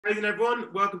Evening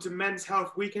everyone, welcome to Men's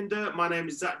Health Weekender. My name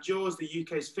is Zack George, the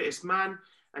UK's fittest man,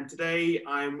 and today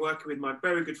I am working with my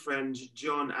very good friends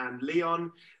John and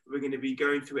Leon. We're going to be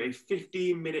going through a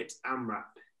 15-minute AMRAP.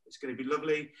 It's going to be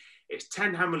lovely. It's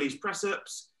 10 hand release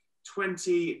press-ups,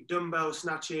 20 dumbbell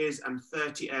snatches and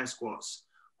 30 air squats.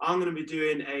 I'm going to be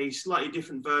doing a slightly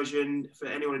different version for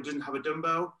anyone who doesn't have a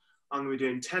dumbbell. I'm going to be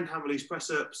doing 10 hand release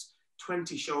press-ups,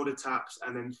 20 shoulder taps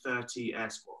and then 30 air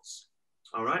squats.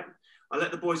 All right. I'll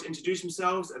let the boys introduce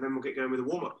themselves and then we'll get going with a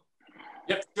warm-up.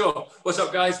 Yep, sure. What's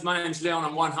up, guys? My name's Leon.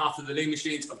 I'm one half of the Lean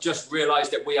Machines. I've just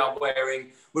realised that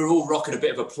we're all rocking a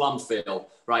bit of a plum feel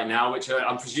right now, which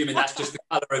I'm presuming that's just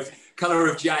the colour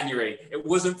of January. It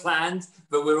wasn't planned,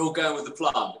 but we're all going with the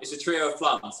plum. It's a trio of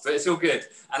plums, but it's all good.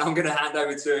 And I'm going to hand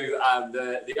over to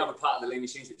the other part of the Lean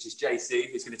Machines, which is JC,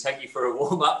 who's going to take you for a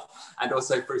warm-up and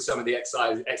also through some of the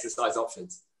exercise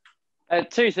options.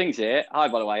 Two things here. Hi,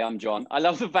 by the way, I'm John. I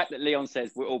love the fact that Leon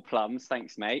says we're all plums.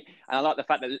 Thanks, mate. And I like the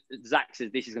fact that Zach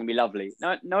says this is going to be lovely.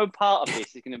 No part of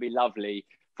this is going to be lovely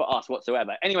for us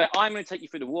whatsoever. Anyway, I'm going to take you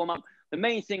through the warm-up. The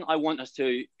main thing I want us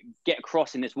to get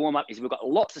across in this warm-up is we've got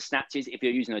lots of snatches if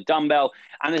you're using a dumbbell,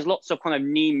 and there's lots of kind of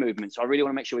knee movements. So I really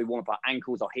want to make sure we warm up our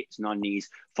ankles, our hips, and our knees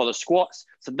for the squats.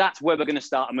 So that's where we're going to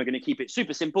start, and we're going to keep it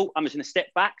super simple. I'm just going to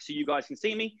step back so you guys can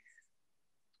see me.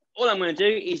 All I'm going to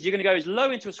do is you're going to go as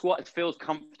low into a squat as feels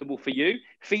comfortable for you,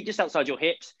 feet just outside your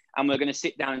hips, and we're going to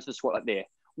sit down into the squat like there.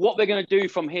 What we're going to do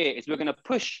from here is we're going to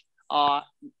push our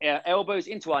elbows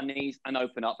into our knees and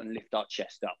open up and lift our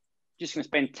chest up. Just going to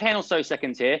spend 10 or so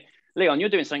seconds here. Leon, you're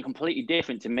doing something completely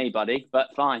different to me, buddy, but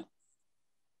fine.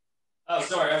 Oh,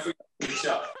 sorry, I forgot to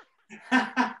shut.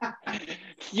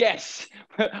 Yes,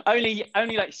 only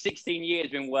like 16 years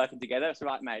been working together. That's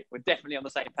right, mate. We're definitely on the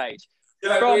same page.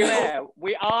 From there,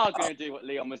 we are going to do what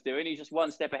Leon was doing. He's just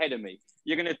one step ahead of me.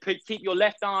 You're going to keep your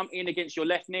left arm in against your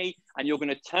left knee, and you're going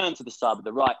to turn to the side with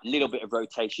the right, little bit of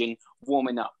rotation,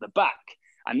 warming up the back.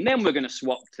 And then we're going to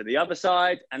swap to the other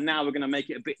side. And now we're going to make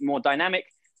it a bit more dynamic.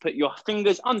 Put your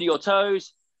fingers under your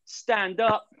toes, stand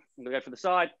up, I'm going to go for the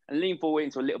side, and lean forward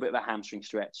into a little bit of a hamstring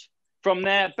stretch. From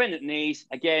there, bend at knees.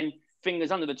 Again, fingers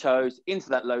under the toes, into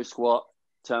that low squat.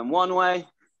 Turn one way,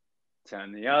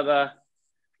 turn the other.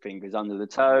 Fingers under the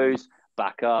toes,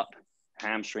 back up,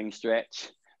 hamstring stretch,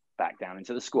 back down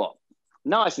into the squat.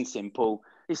 Nice and simple.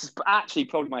 This is actually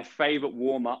probably my favorite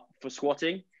warm-up for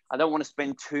squatting. I don't want to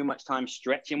spend too much time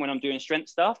stretching when I'm doing strength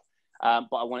stuff,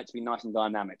 but I want it to be nice and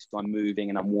dynamic. So I'm moving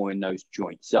and I'm warming those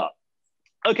joints up.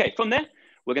 Okay, from there,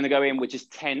 we're going to go in with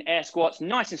just 10 air squats,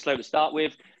 nice and slow to start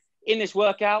with. In this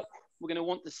workout, we're going to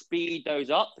want to speed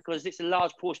those up because it's a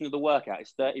large portion of the workout.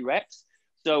 It's 30 reps.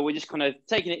 So we're just kind of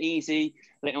taking it easy,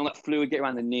 letting all that fluid get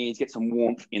around the knees, get some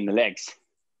warmth in the legs.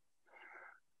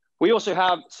 We also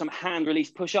have some hand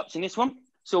release push-ups in this one.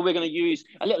 So we're going to use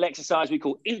a little exercise we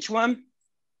call inchworm.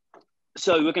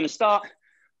 So we're going to start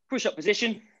push-up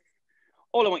position.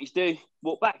 All I want you to do,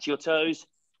 walk back to your toes.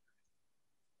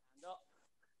 Stand up.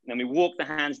 Then we walk the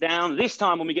hands down. This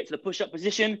time when we get to the push-up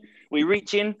position, we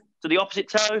reach in to the opposite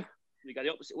toe. We go the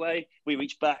opposite way. We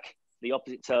reach back to the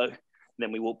opposite toe.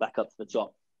 Then we walk back up to the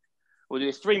top. We'll do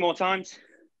this 3 more times.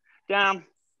 Down,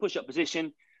 push-up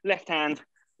position, left hand,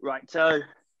 right toe,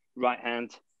 right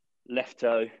hand, left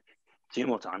toe. 2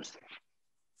 more times.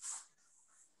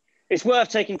 It's worth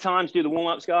taking time to do the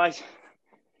warm-ups, guys.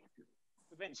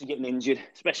 Prevents you getting injured,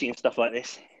 especially in stuff like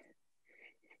this.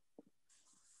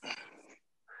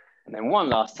 And then one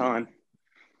last time,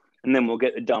 and then we'll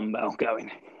get the dumbbell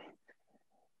going.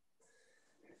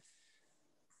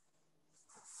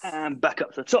 And back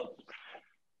up to the top.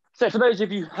 So for those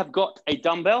of you who have got a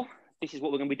dumbbell, this is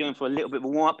what we're going to be doing for a little bit of a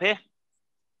warm up here.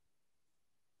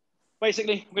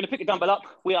 Basically, we're going to pick a dumbbell up.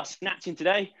 We are snatching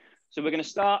today. So we're going to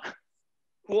start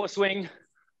quarter swing,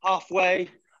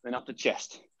 halfway, then up to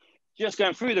chest. Just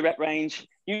going through the rep range,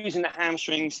 using the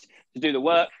hamstrings to do the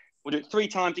work. We'll do it 3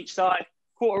 times each side,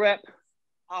 quarter rep,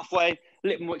 halfway, a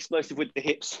little more explosive with the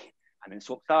hips, and then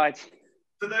swap sides.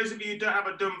 For those of you who don't have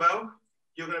a dumbbell,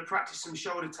 you're going to practice some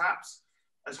shoulder taps.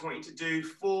 I just want you to do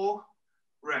 4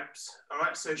 reps. All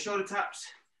right, so shoulder taps,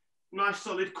 nice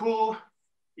solid core.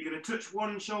 You're going to touch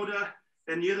one shoulder,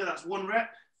 then the other, that's 1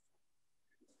 rep.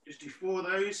 Just do 4 of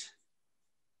those.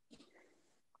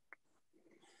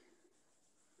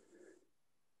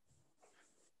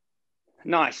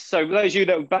 Nice. So for those of you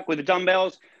that are back with the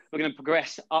dumbbells, we're going to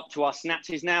progress up to our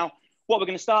snatches now. What we're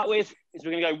going to start with is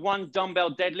we're going to go 1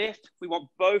 dumbbell deadlift. We want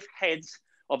both heads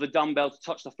of the dumbbell to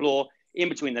touch the floor in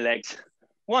between the legs.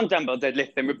 1 dumbbell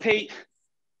deadlift, then repeat,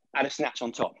 add a snatch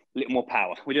on top, a little more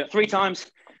power. We do it 3 times,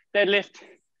 deadlift,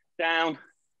 down,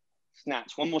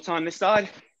 snatch. 1 more time this side,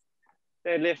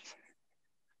 deadlift,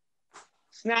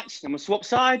 snatch, and we'll swap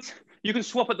sides. You can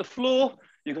swap at the floor,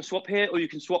 you can swap here, or you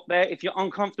can swap there. If you're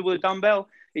uncomfortable with a dumbbell,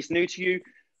 it's new to you,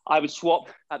 I would swap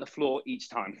at the floor each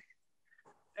time.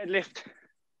 Deadlift,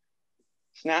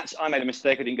 snatch. I made a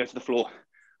mistake, I didn't go to the floor.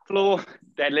 Floor,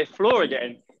 deadlift, floor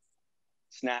again.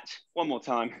 Snatch, one more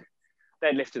time.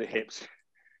 Deadlift to the hips,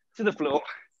 to the floor,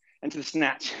 and to the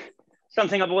snatch.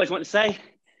 Something I've always wanted to say.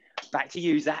 Back to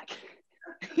you, Zach.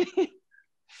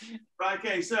 Right,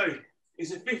 okay, so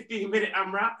it's a 15-minute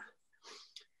AMRAP.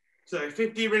 So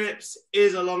 15 minutes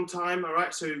is a long time, all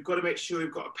right? So we've got to make sure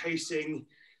we've got a pacing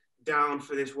down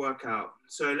for this workout.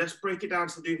 So let's break it down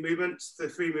to do movements, the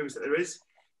 3 movements that there is.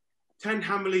 10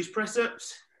 hand release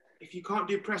press-ups. If you can't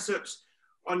do press-ups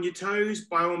on your toes,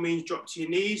 by all means, drop to your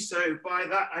knees. So by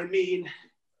that, I mean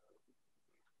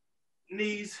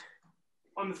knees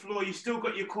on the floor. You've still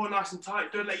got your core nice and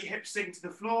tight. Don't let your hips sink to the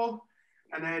floor.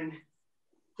 And then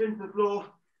chin to the floor,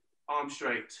 arms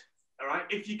straight. All right,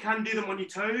 if you can do them on your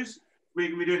toes, we're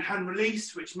going to be doing hand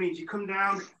release, which means you come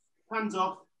down, hands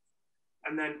off,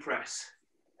 and then press.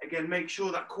 Again, make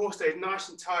sure that core stays nice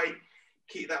and tight.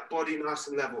 Keep that body nice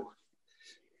and level.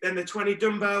 Then the 20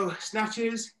 dumbbell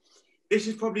snatches. This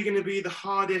is probably going to be the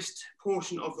hardest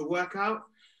portion of the workout.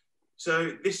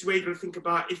 So this is where you're going to think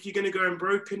about, if you're going to go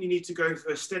unbroken, you need to go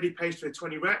for a steady pace for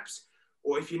 20 reps.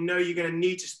 Or if you know you're going to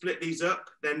need to split these up,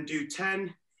 then do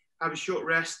 10, have a short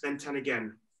rest, then 10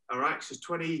 again. All right, so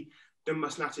 20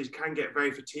 dumbbell snatches can get very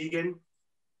fatiguing.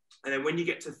 And then when you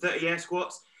get to 30 air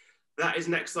squats, that is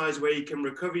an exercise where you can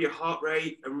recover your heart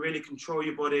rate and really control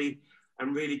your body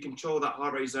and really control that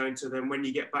heart rate zone. So then when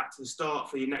you get back to the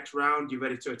start for your next round, you're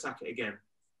ready to attack it again.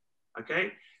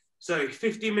 Okay, so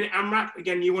 15-minute AMRAP.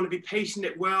 Again, you want to be pacing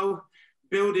it well,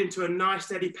 build into a nice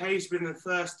steady pace within the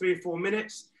first 3 or 4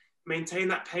 minutes, maintain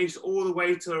that pace all the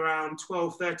way to around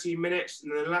 12, 13 minutes.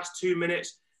 And then the last 2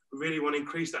 minutes, we really want to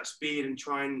increase that speed and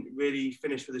try and really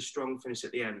finish with a strong finish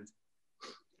at the end.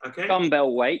 Okay.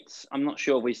 Dumbbell weights. I'm not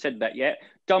sure if we said that yet.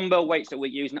 Dumbbell weights that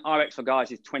we're using, RX for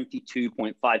guys is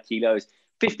 22.5 kilos,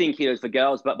 15 kilos for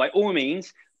girls. But by all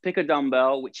means, pick a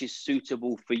dumbbell which is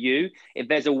suitable for you. If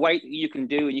there's a weight that you can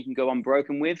do and you can go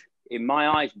unbroken with, in my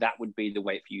eyes, that would be the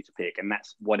weight for you to pick. And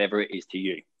that's whatever it is to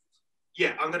you.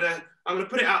 Yeah, I'm gonna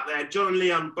put it out there. John and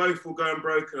Leon both will go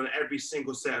unbroken on every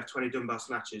single set of 20 dumbbell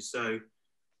snatches. So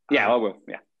yeah, I will.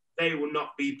 Yeah, they will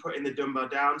not be putting the dumbbell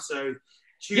down. So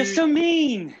you're so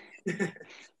mean.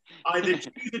 Either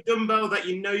choose a dumbbell that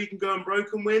you know you can go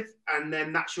unbroken with, and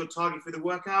then that's your target for the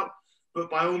workout. But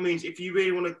by all means, if you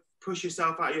really want to push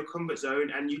yourself out of your comfort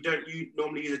zone and you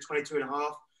normally use a 22.5,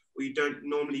 or you don't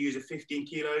normally use a 15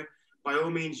 kilo, by all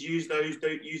means use those.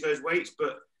 Don't use those weights,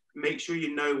 but make sure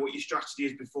you know what your strategy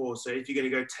is before. So if you're going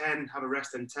to go 10, have a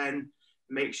rest and 10.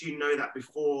 Make sure you know that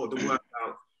before the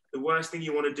workout. The worst thing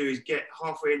you want to do is get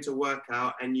halfway into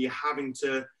workout and you're having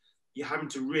to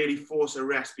really force a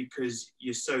rest because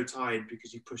you're so tired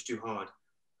because you pushed too hard.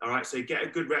 All right, so get a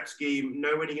good rep scheme,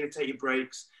 know when you're going to take your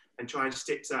breaks, and try and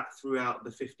stick to that throughout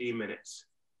the 15 minutes.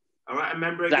 All right,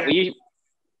 remember again,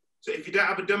 so if you don't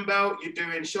have a dumbbell, you're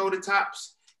doing shoulder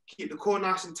taps, keep the core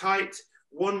nice and tight.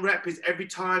 1 rep is every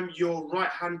time your right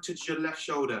hand touches your left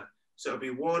shoulder. So it'll be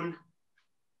 1,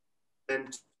 then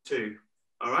 2.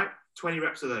 All right, 20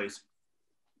 reps of those.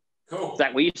 Cool.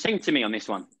 Zach, will you sing to me on this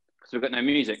one? Because we've got no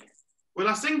music. Well,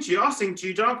 I'll sing to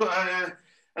you, John. I've got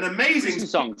an amazing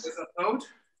song.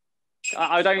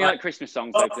 I don't like Christmas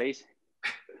songs, though, please.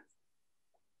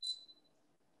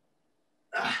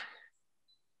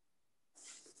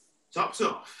 Tops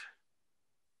off.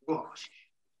 Wash.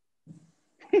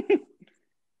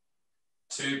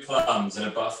 2 plums and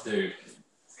a buff dude.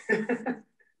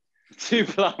 2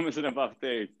 plums and a buff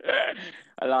dude.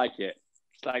 I like it.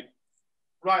 It's like...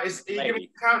 Right, are you giving me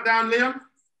a countdown, Leon?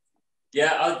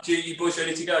 Yeah, you boys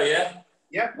ready to go, yeah?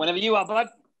 Yeah. Whenever you are, bud.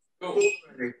 Cool.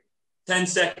 10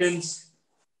 seconds.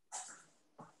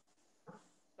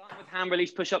 Starting with hand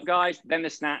release push-up, guys, then the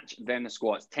snatch, then the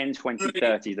squats. 10, 20,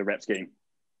 30 the rep scheme.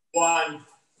 1,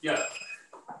 yeah.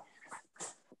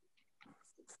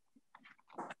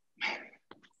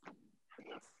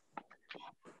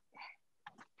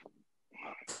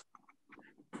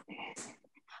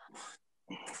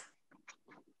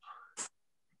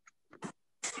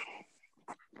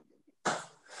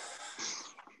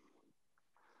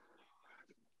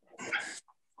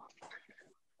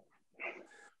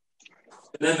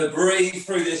 Remember, breathe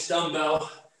through this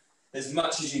dumbbell as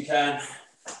much as you can.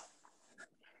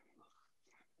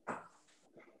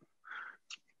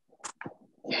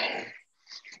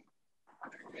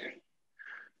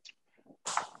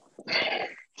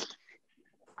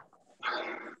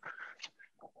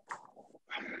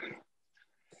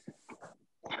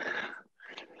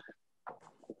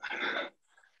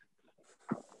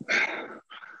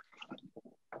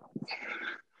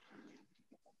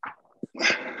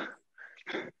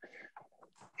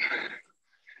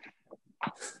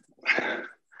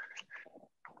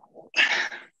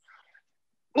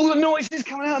 All the noises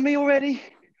coming out of me already.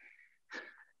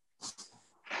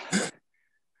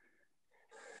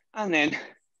 And then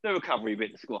the recovery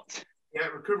bit, the squats. Yeah,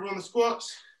 recover on the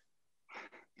squats.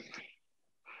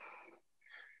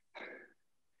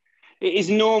 It is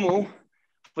normal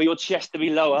for your chest to be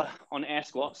lower on air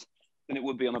squats than it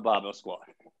would be on a barbell squat.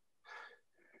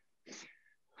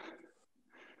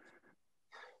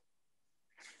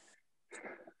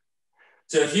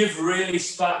 So if you've really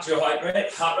sparked your heart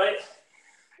rate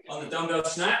on the dumbbell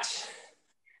snatch,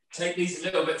 take these a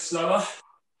little bit slower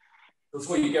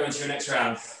before you go into your next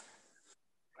round.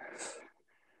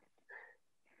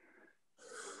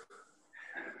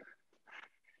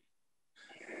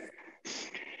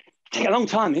 Take a long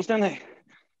time, these, don't they?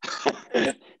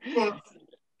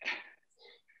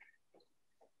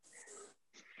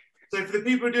 So for the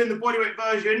people who are doing the bodyweight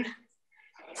version,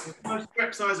 the first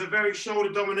exercises are very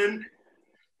shoulder dominant.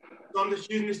 So I'm just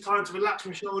using this time to relax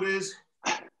my shoulders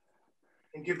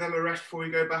and give them a rest before we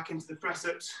go back into the press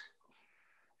ups.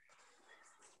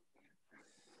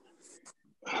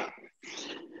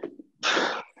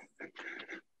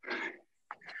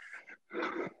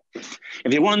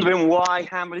 If you're wondering why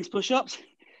hammer these push-ups,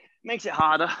 makes it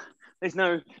harder. There's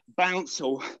no bounce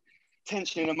or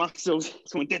tension in the muscles.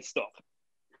 It's on dead stop.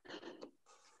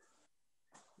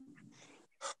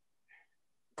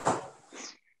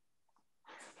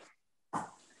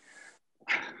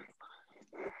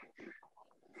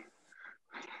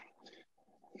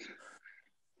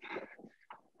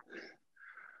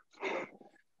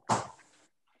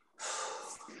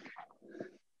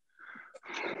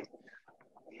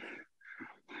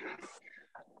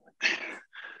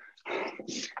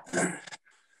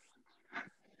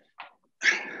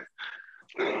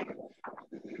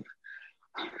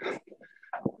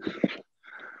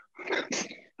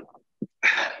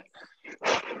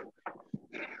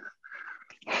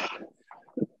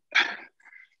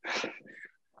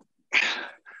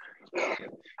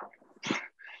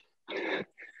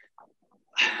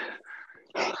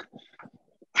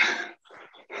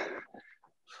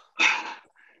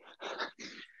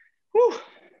 Whew.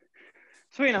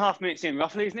 3.5 minutes in,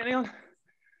 roughly, isn't it, Leon?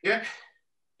 Yeah.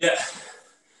 Yeah.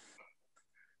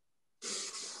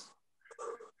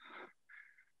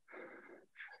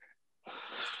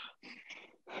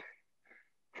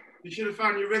 You should have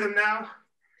found your rhythm now. You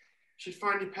should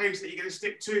find your pace that you're going to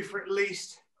stick to for at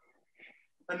least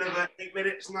another 8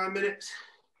 minutes, 9 minutes.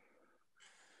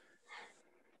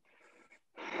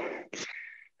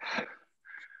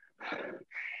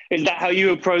 Is that how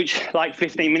you approach like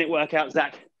 15-minute workouts,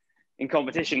 Zach, in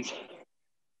competitions?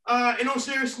 In all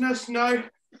seriousness, no.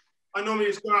 I normally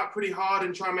just go out pretty hard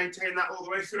and try and maintain that all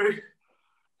the way through.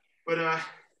 But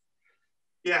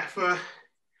yeah, for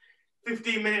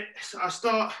 15 minutes, I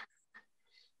start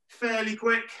fairly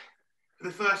quick for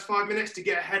the first 5 minutes to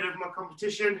get ahead of my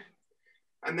competition.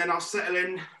 And then I'll settle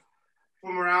in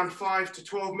from around 5 to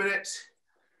 12 minutes,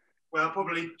 where I'll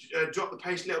probably drop the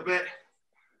pace a little bit.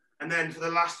 And then for the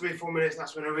last 3 or 4 minutes,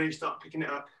 that's when I really start picking it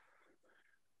up.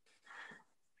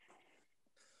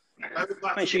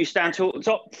 Make sure you stand tall at the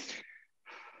top.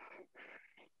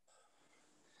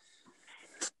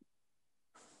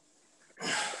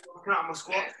 Working out my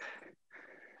squat.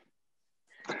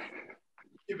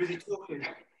 Too busy talking.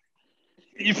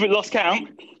 You've lost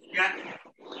count? Yeah.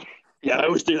 Yeah, I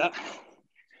always do that.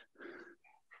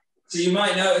 So you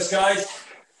might notice, guys,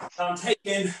 I'm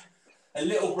taking a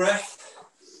little breath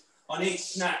on each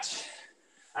snatch.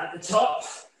 At the top,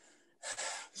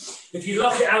 if you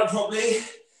lock it out properly,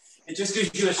 it just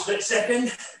gives you a split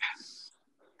second.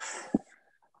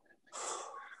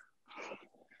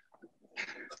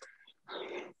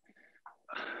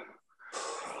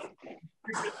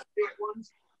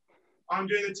 I'm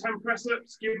doing the 10 press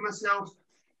ups, giving myself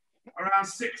around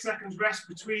 6 seconds rest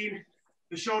between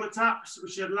the shoulder taps,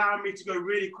 which is allowing me to go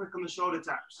really quick on the shoulder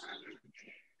taps.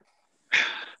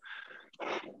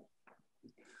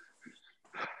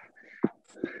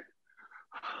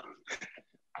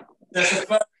 That's the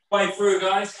first way through,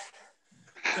 guys.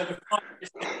 So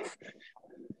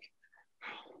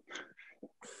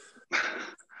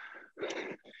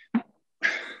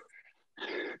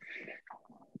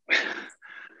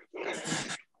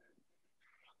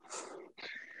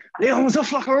Leon was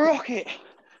off like a rocket.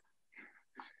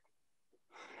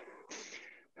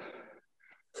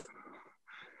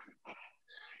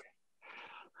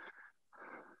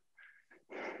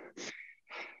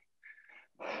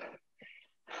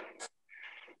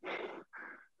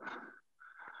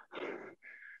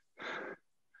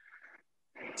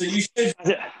 So you should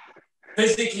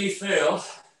physically feel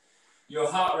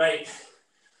your heart rate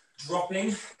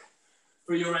dropping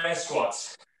for your air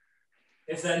squats.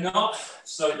 If they're not,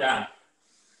 slow it down.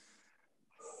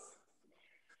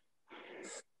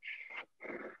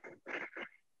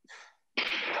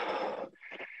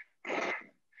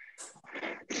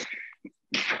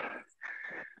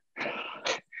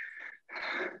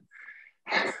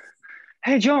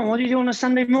 Hey, John, what do you do on a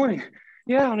Sunday morning?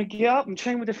 Yeah, I want to get up and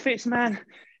train with the fittest man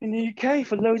in the UK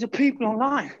for loads of people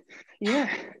online. Yeah.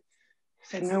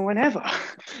 Said no one ever.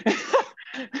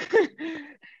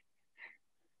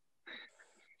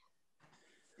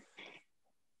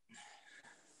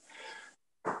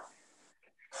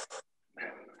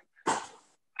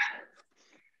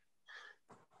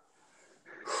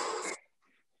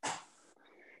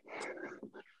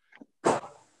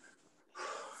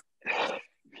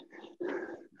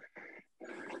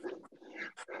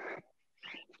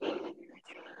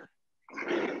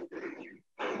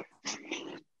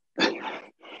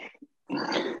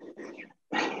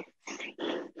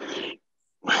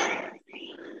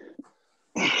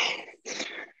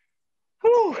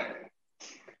 Whew.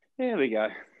 There we go.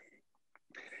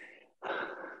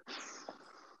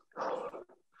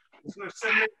 So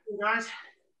 7 minutes, guys.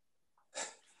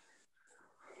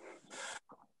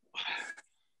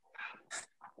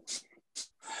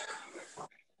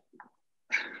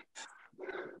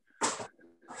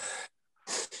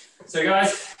 So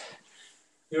guys,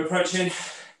 you're approaching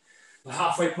the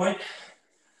halfway point.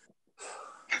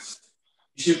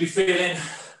 You should be feeling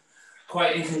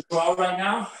quite in control right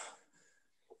now.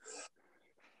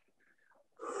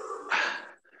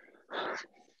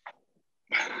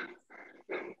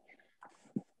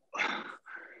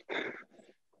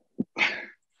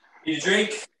 Need a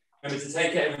drink? Remember to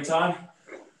take it every time.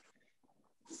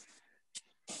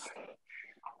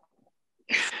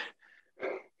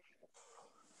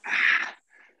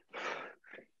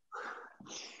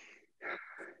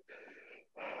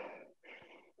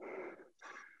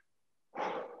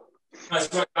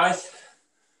 Nice work, guys.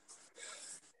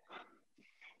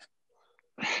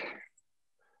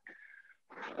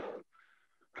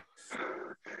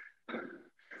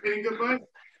 Feeling good, boy?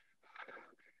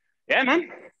 Yeah, man.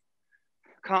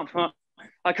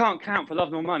 I can't count for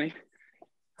love nor money.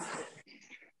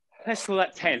 Let's call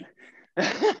that 10.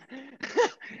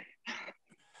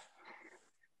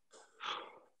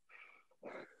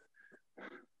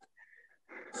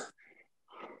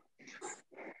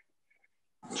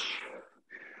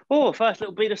 Oh, first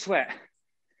little bead of sweat.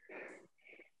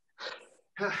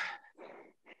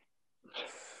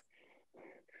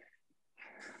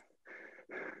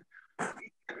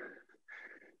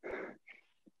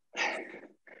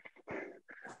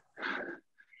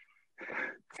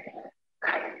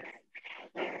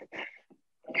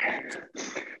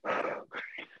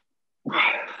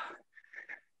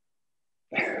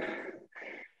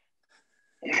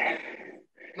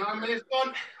 Nine minutes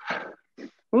gone.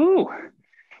 Ooh.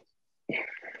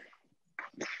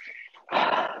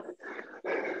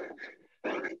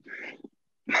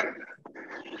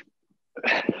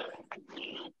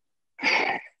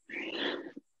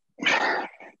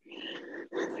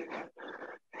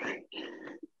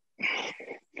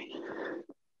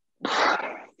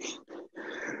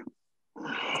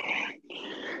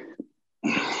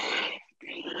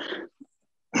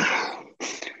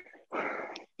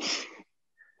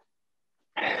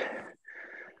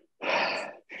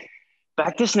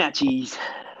 Back to snatchies.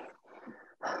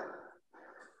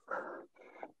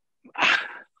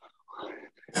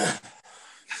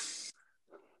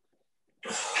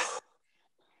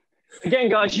 Again,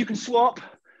 guys, you can swap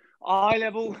eye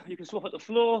level, you can swap at the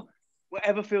floor,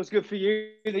 whatever feels good for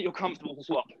you that you're comfortable to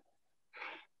swap.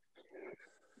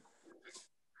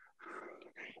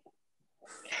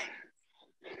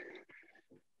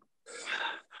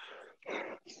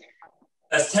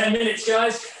 That's 10 minutes,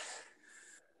 guys.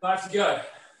 5 to go.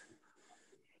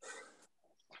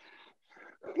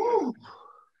 Woo!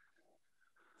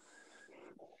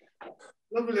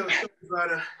 Lovely little story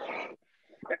about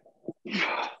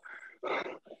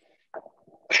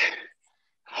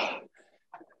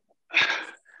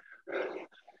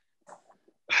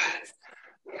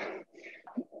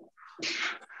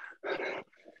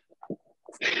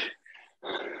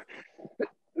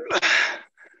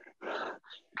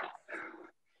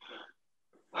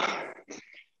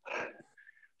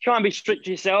Try and be strict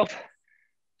to yourself. As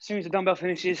soon as the dumbbell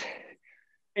finishes,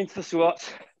 into the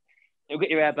squats, it'll get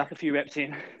your air back a few reps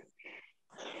in.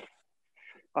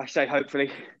 I say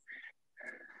hopefully.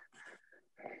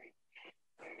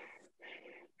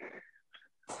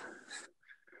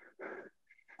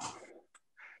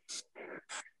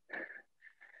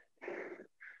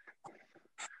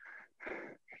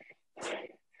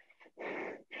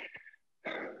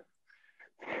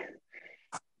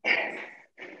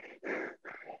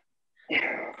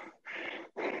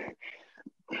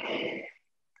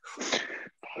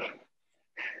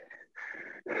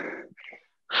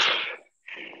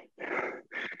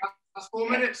 4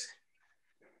 minutes.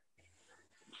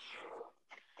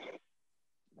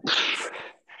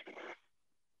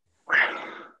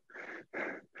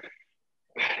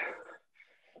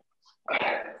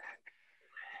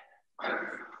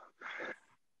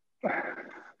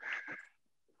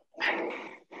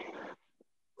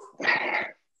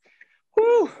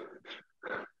 Woo!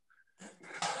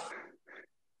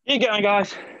 Keep going,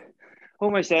 guys.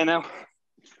 Almost there now.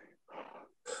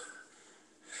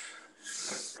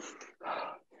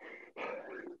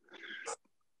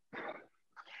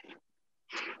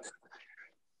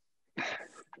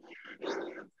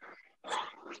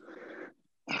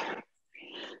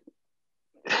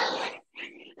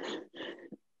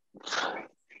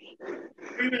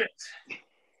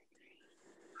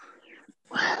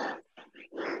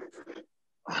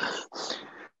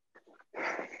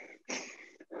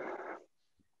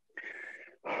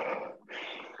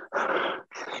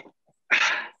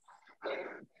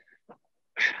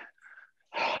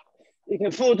 You can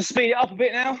afford to speed it up a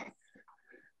bit now.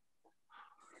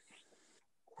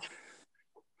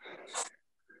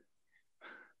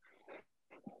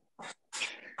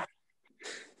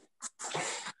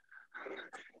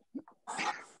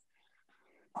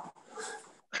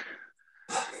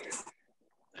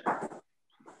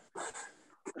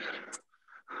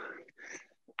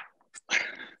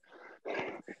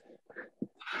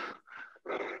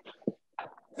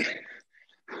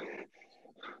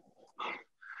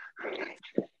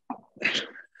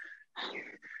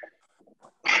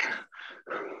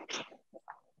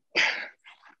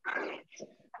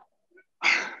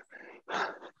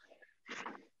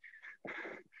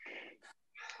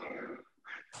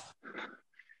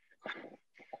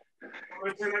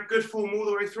 Take that good form all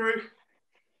the way through.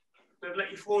 Don't let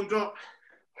your form drop.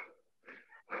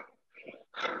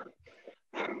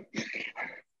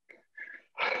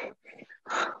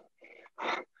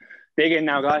 Dig in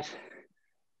now, guys.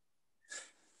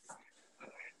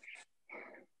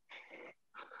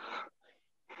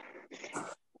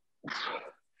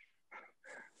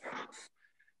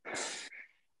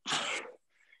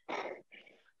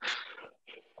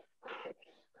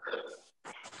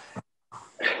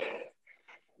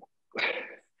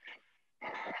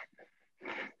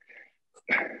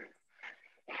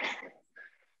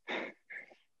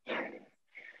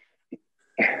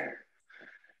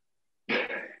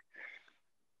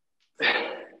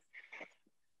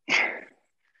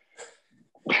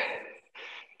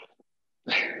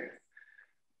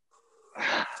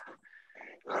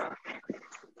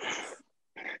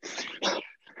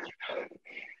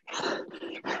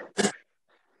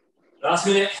 Last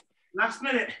minute. Last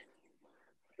minute.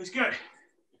 Let's go.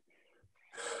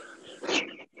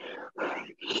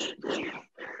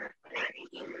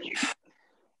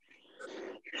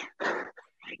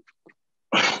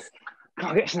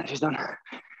 Can't get snatches done.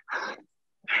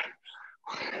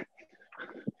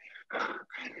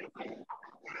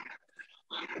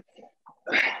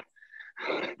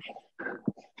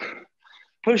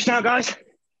 Push now, guys.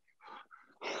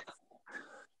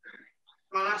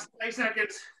 Well, that's 8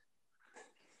 seconds.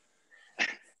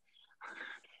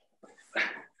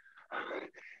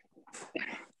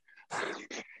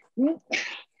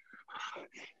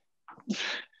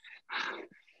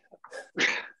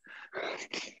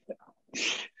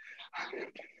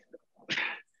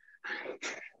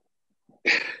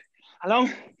 How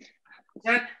long?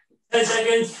 10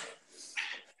 seconds.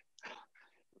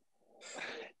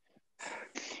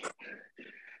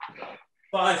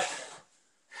 Five.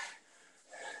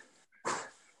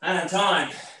 And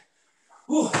time.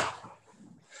 Whew.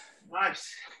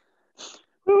 Nice.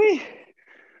 Woo-wee.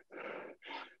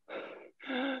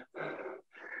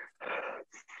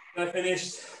 I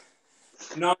finished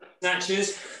 9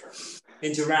 snatches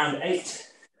into round 8.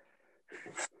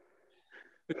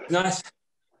 Nice.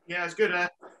 Yeah, it's good. I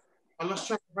lost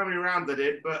track of how many rounds I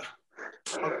did, but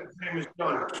I was the same as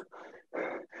John.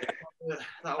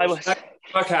 That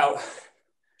workout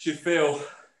should feel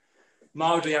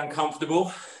mildly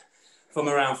uncomfortable from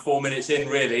around 4 minutes in,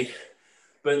 really,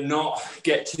 but not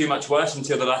get too much worse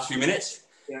until the last few minutes.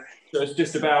 Yeah. So it's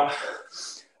just about,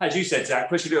 as you said, Zach,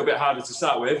 push a little bit harder to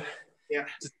start with. Yeah.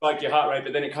 To spike your heart rate,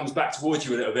 but then it comes back towards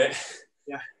you a little bit.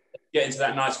 Yeah. Get into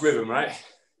that nice rhythm, right?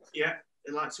 Yeah.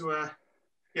 I like to,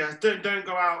 don't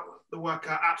go out the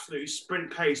workout absolutely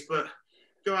sprint pace, but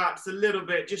go out just a little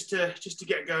bit just to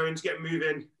get going, to get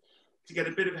moving, to get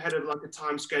a bit ahead of like a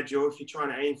time schedule if you're trying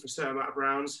to aim for a certain amount of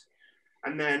rounds,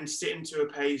 and then sit into a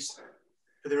pace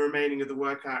for the remaining of the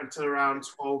workout until around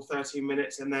 12, 13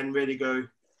 minutes, and then really go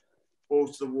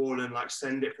balls to the wall and like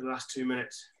send it for the last 2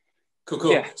 minutes.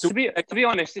 Cool. Yeah. So to be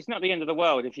honest, it's not the end of the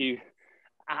world if you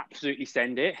absolutely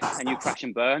send it and you crash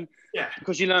and burn. Yeah.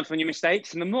 Because you learn from your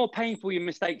mistakes, and the more painful your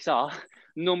mistakes are,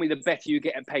 normally the better you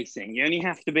get at pacing. You only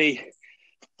have to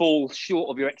fall short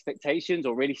of your expectations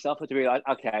or really suffer to realize,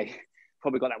 okay,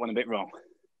 probably got that one a bit wrong.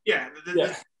 Yeah,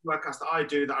 the workouts that I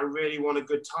do that I really want a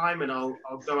good time, and I'll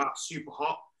go out super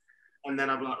hot, and then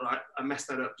I'm like, right, I messed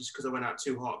that up just because I went out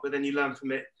too hot. But then you learn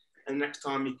from it, and next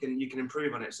time you can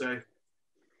improve on it. So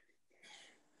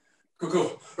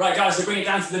cool. Right, guys, so bring it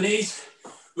down to the knees.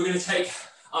 We're going to take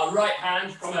our right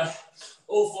hand from a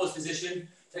all fours position.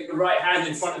 Take the right hand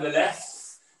in front of the left.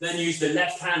 Then use the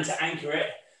left hand to anchor it.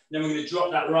 Then we're going to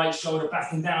drop that right shoulder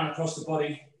back and down across the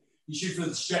body. You should feel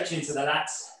the stretch into the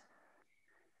lats.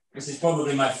 This is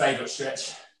probably my favourite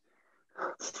stretch.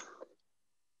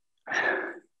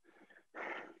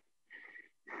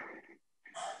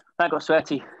 I got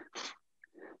sweaty.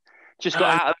 Just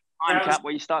got out of the time cap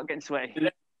where you start getting sweaty.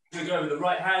 We're going to go over the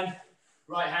right hand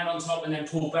on top, and then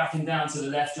pull back and down to the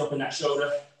left, dropping that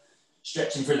shoulder,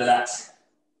 stretching through the lats.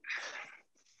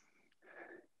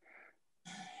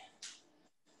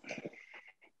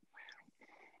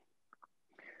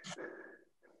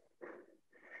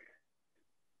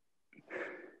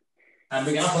 And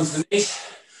bring it up onto the knees.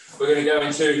 We're going to go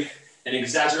into an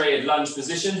exaggerated lunge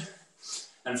position.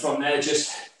 And from there,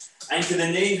 just anchor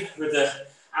the knee with the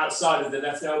outside of the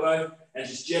left elbow and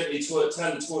just gently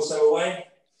turn the torso away.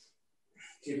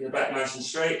 Keeping the back nice and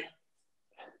straight.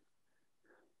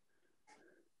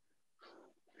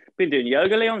 Been doing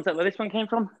yoga, Leon? Is that where this one came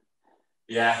from?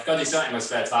 Yeah, got to do something in my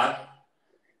spare time.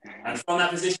 And from that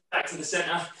position, back to the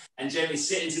center and gently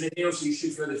sit into the heel so you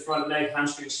should feel the front leg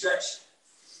hamstring stretch.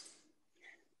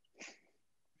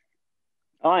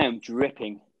 I am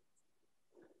dripping.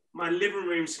 my living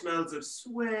room smells of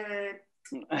sweat.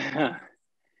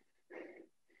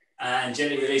 And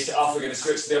gently release it off. We're going to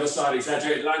switch to the other side,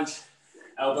 exaggerated lunge,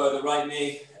 elbow the right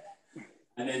knee,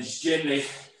 and then just gently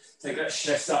take that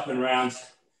chest up and round,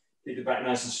 keep the back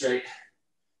nice and straight.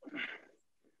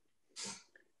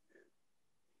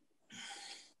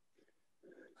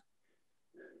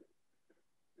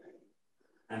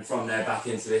 And from there, back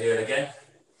into the heel again.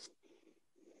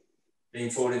 Lean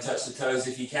forward and touch the toes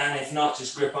if you can. If not,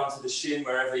 just grip onto the shin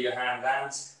wherever your hand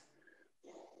lands.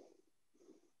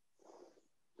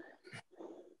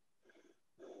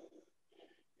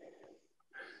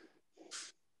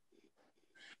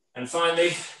 And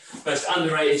finally, most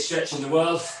underrated stretch in the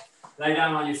world. Lay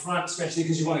down on your front, especially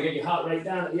because you want to get your heart rate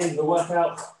down at the end of the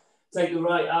workout. Take the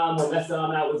right arm or left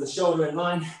arm out with the shoulder in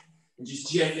line and just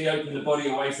gently open the body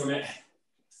away from it.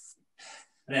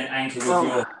 And then anchor with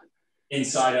your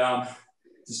inside arm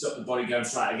to stop the body going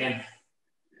flat again.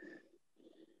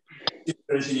 Just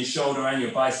finishing your shoulder and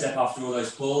your bicep after all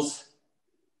those pulls.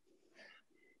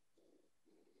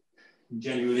 And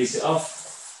gently release it off.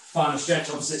 Final stretch,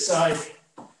 opposite side.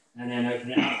 And then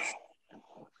open it up.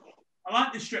 I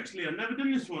like this stretch, Leon. Never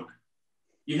done this one.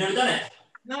 You've never done it?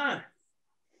 No.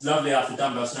 Lovely after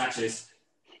dumbbell snatches.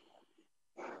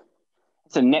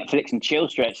 It's a Netflix and chill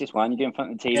stretch, this one. You do in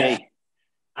front of the TV.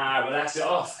 Yeah. Relax it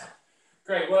off.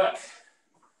 Great work.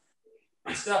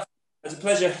 Good stuff. It's a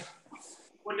pleasure.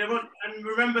 Well, everyone, and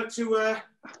remember to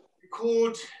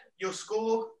record your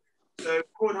score. So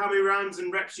record how many rounds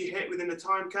and reps you hit within the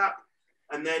time cap.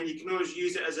 And then you can always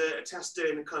use it as a tester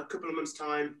in a couple of months'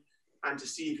 time and to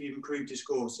see if you've improved your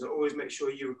score. So always make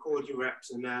sure you record your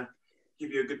reps and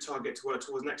give you a good target to work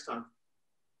towards next time.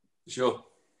 Sure.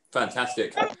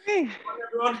 Fantastic. Bye,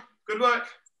 everyone. Good work.